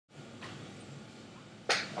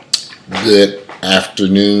Good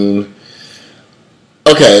afternoon.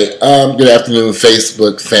 Okay, good afternoon,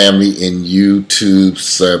 Facebook family and YouTube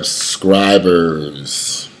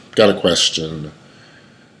subscribers. Got a question.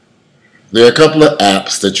 There are a couple of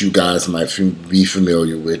apps that you guys might be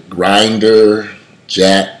familiar with. Grindr,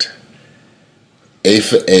 Jacked,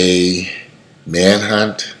 A4A,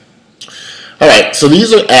 Manhunt. Alright, so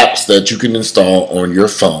these are apps that you can install on your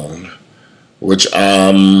phone, which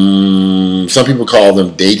some people call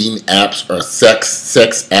them dating apps or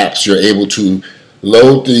sex apps. You're able to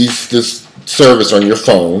load this service on your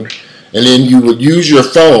phone, and then you would use your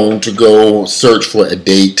phone to go search for a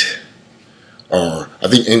date, or I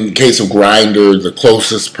think in the case of Grindr, the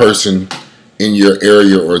closest person in your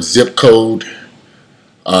area or zip code,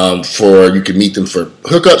 for you can meet them for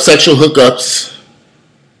sexual hookups.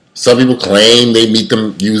 Some people claim they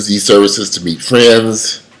use these services to meet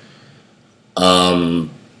friends.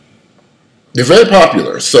 They're very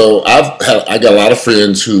popular. So I got a lot of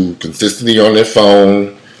friends who consistently on their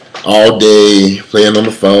phone all day, playing on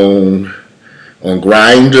the phone, on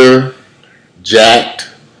Grindr, Jacked,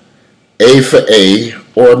 A4A,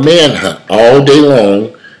 or Manhunt all day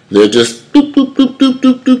long. They're just doop doop doop doop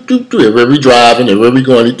doop doop doop doop. Everywhere we driving, everywhere we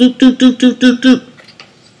going, doop doop doop doop doop doop.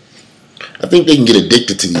 I think they can get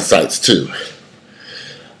addicted to these sites too.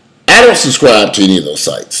 I don't subscribe to any of those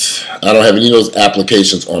sites. I don't have any of those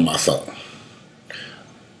applications on my phone.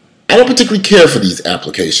 I don't particularly care for these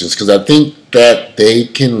applications because I think that they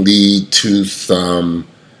can lead to some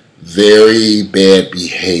very bad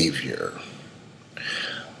behavior.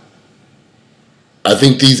 I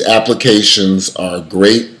think these applications are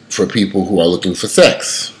great for people who are looking for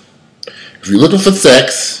sex. If you're looking for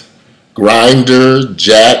sex, Grindr,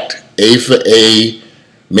 Jacked, A4A,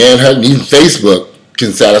 Manhunt, and even Facebook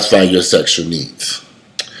can satisfy your sexual needs.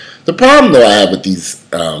 The problem though I have with these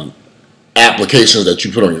applications that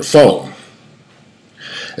you put on your phone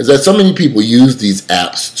is that so many people use these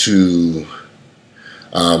apps to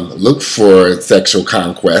look for sexual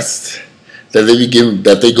conquest,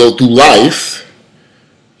 that they go through life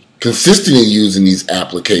consistently using these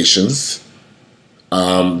applications.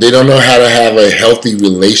 They don't know how to have a healthy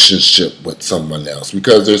relationship with someone else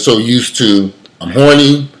because they're so used to, I'm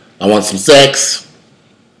horny, I want some sex,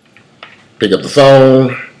 pick up the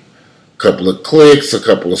phone, a couple of clicks, a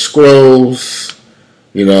couple of scrolls,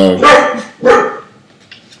 voila,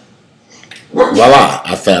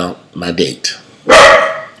 I found my date.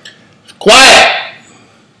 Quiet!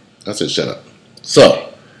 I said shut up. So,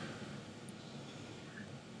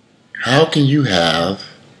 how can you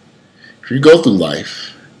if you go through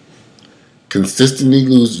life consistently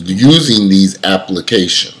using these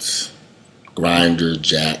applications, Grindr,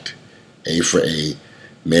 Jacked, A4A,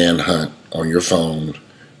 Manhunt, on your phone,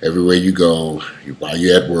 everywhere you go, while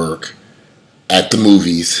you're at work, at the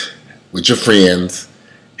movies, with your friends,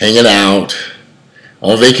 hanging out,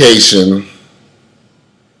 on vacation,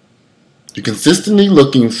 you're consistently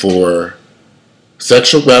looking for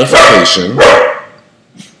sexual gratification.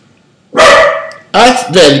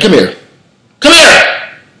 Daddy, come here. Come here!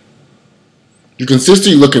 You're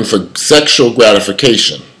consistently looking for sexual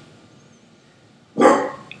gratification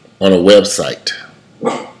on a website.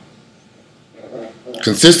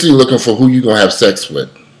 Consistently looking for who you're going to have sex with.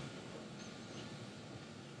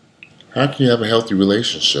 How can you have a healthy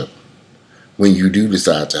relationship when you do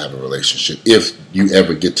decide to have a relationship, if you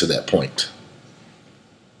ever get to that point?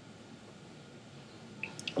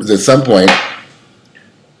 Because at some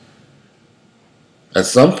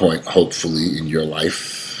point, hopefully, in your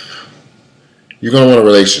life, you're going to want a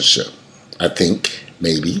relationship. I think,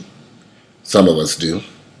 maybe. Some of us do.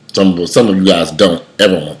 Some of you guys don't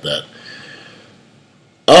ever want that.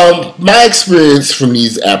 My experience from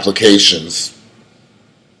these applications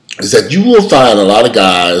is that you will find a lot of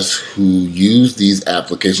guys who use these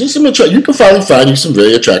applications. You can finally find you some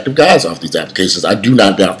very attractive guys off these applications. I do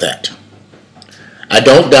not doubt that. I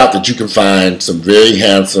don't doubt that you can find some very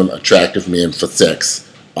handsome, attractive men for sex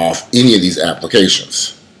off any of these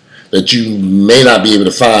applications that you may not be able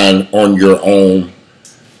to find on your own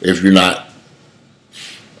if you're not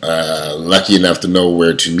lucky enough to know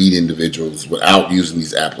where to meet individuals without using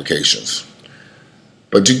these applications.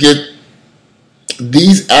 But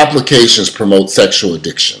these applications promote sexual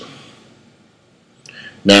addiction.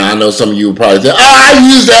 Now, I know some of you will probably say,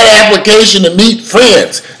 I use that application to meet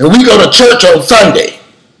friends, and we go to church on Sunday.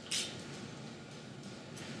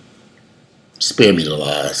 Spare me the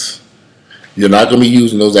lies. You're not going to be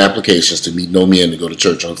using those applications to meet no men to go to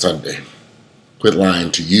church on Sunday. Quit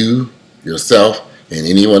lying to you, yourself, and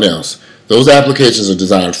anyone else. Those applications are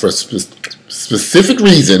designed for a specific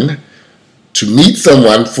reason to meet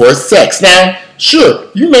someone for sex. Now, sure,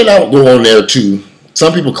 you may not go on there to,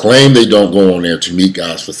 some people claim they don't go on there to meet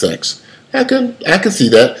guys for sex. I can see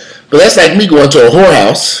that. But that's like me going to a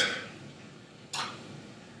whorehouse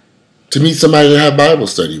to meet somebody to have Bible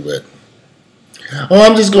study with. Oh,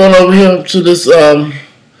 I'm just going over here to this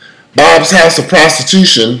Bob's House of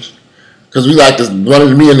Prostitution because we like to,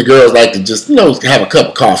 me and the girls like to just, have a cup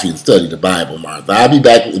of coffee and study the Bible, Martha. I'll be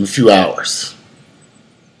back in a few hours.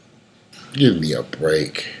 Give me a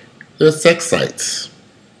break. They're sex sites.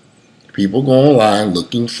 People go online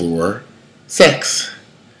looking for sex.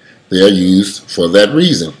 They are used for that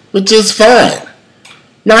reason, which is fine.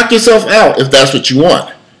 Knock yourself out if that's what you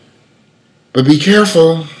want. But be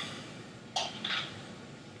careful.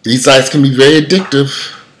 These sites can be very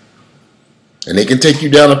addictive. And they can take you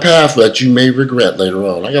down a path that you may regret later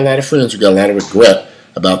on. I got a lot of friends who got a lot of regret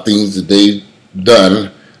about things that they've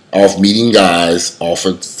done off meeting guys off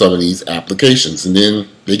of some of these applications. And then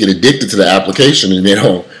they get addicted to the application and they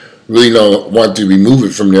don't really want to remove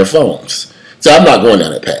it from their phones. So I'm not going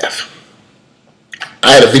down that path.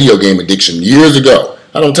 I had a video game addiction years ago.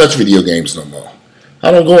 I don't touch video games no more.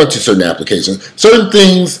 I don't go into certain applications. Certain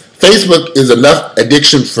things, Facebook is enough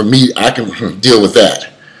addiction for me. I can deal with that.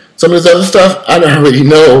 Some of this other stuff, I already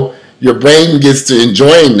know your brain gets to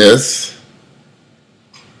enjoying this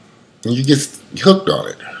and you get hooked on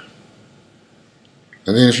it.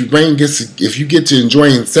 And then if you get to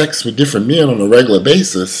enjoying sex with different men on a regular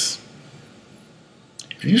basis,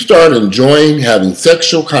 if you start enjoying having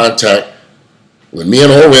sexual contact with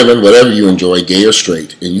men or women, whatever you enjoy, gay or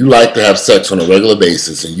straight, and you like to have sex on a regular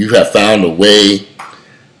basis, and you have found a way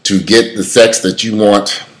to get the sex that you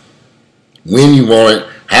want, when you want it,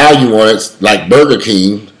 how you want it, like Burger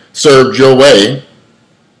King, served your way,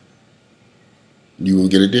 you will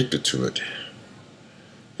get addicted to it.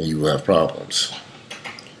 And you will have problems.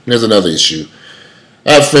 And there's another issue.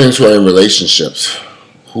 I have friends who are in relationships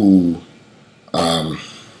who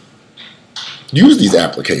use these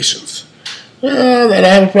applications. Well, and I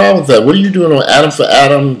have a problem with that. What are you doing on Adam for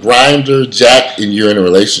Adam, Grindr, Jack, and you're in a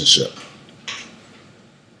relationship?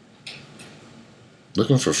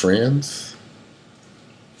 Looking for friends?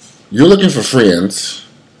 You're looking for friends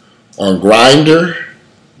on Grindr,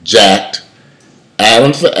 Jacked,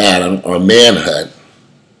 Adam for Adam, or Manhunt,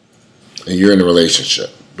 and you're in a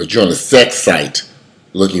relationship. But you're on a sex site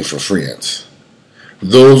looking for friends.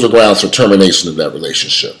 Those are grounds for termination of that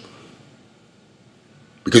relationship.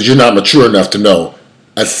 Because you're not mature enough to know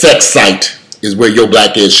a sex site is where your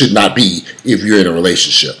black ass should not be if you're in a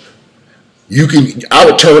relationship. I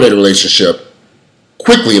would terminate a relationship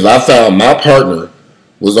quickly if I found my partner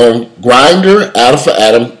was on Grindr, Adam for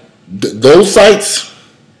Adam. Those sites,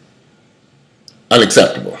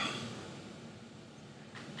 unacceptable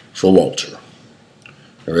for Walter.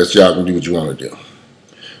 The rest of y'all can do what you want to do.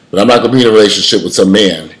 But I'm not going to be in a relationship with some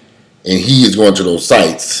man and he is going to those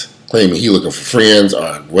sites claiming he looking for friends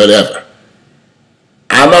or whatever.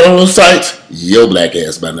 I'm not on those sites. Your black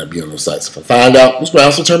ass might not be on those sites. If I find out, what's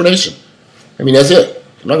grounds for termination? I mean, that's it.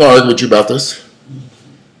 I'm not going to argue with you about this.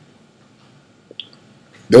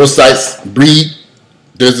 Those sites breed,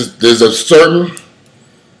 there's a certain,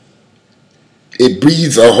 it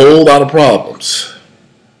breeds a whole lot of problems.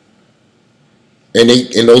 And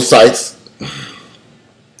those sites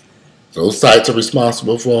are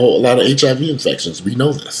responsible for a whole lot of HIV infections. We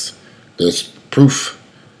know this. There's proof,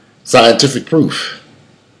 scientific proof,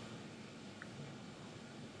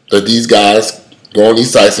 that these guys go on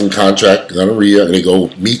these sites and contract gonorrhea, and they go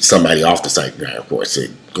meet somebody off the site. Now, of course, they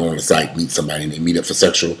go on the site, meet somebody, and they meet up for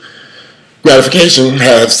sexual gratification,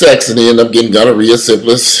 have sex, and they end up getting gonorrhea,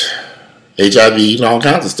 syphilis, HIV, and all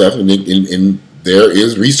kinds of stuff. And there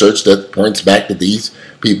is research that points back that these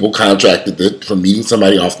people contracted it from meeting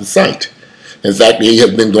somebody off the site. In fact, they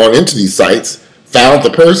have been going into these sites, found the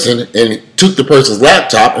person, and took the person's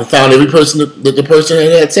laptop and found every person that the person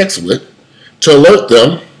had sex with to alert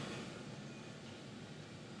them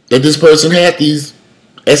that this person had these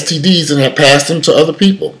STDs and had passed them to other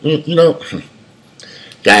people.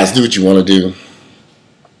 Guys, do what you want to do.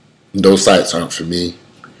 Those sites aren't for me.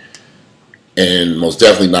 And most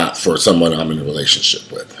definitely not for someone I'm in a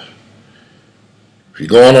relationship with. If you're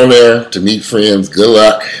going on there to meet friends, good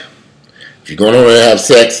luck. If you're going on there to have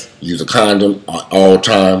sex, use a condom at all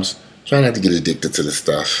times. Try not to get addicted to this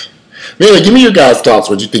stuff. Anyway, give me your guys' thoughts.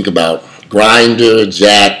 What you think about Grindr,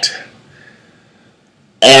 Jacked,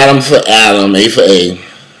 Adam for Adam, A4A,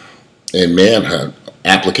 and Manhunt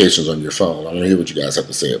applications on your phone. I want to hear what you guys have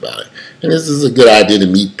to say about it. And this is a good idea to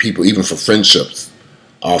meet people, even for friendships,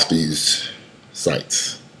 off these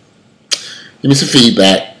sites. Give me some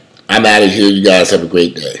feedback. I'm out of here. You guys have a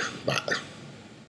great day. Bye.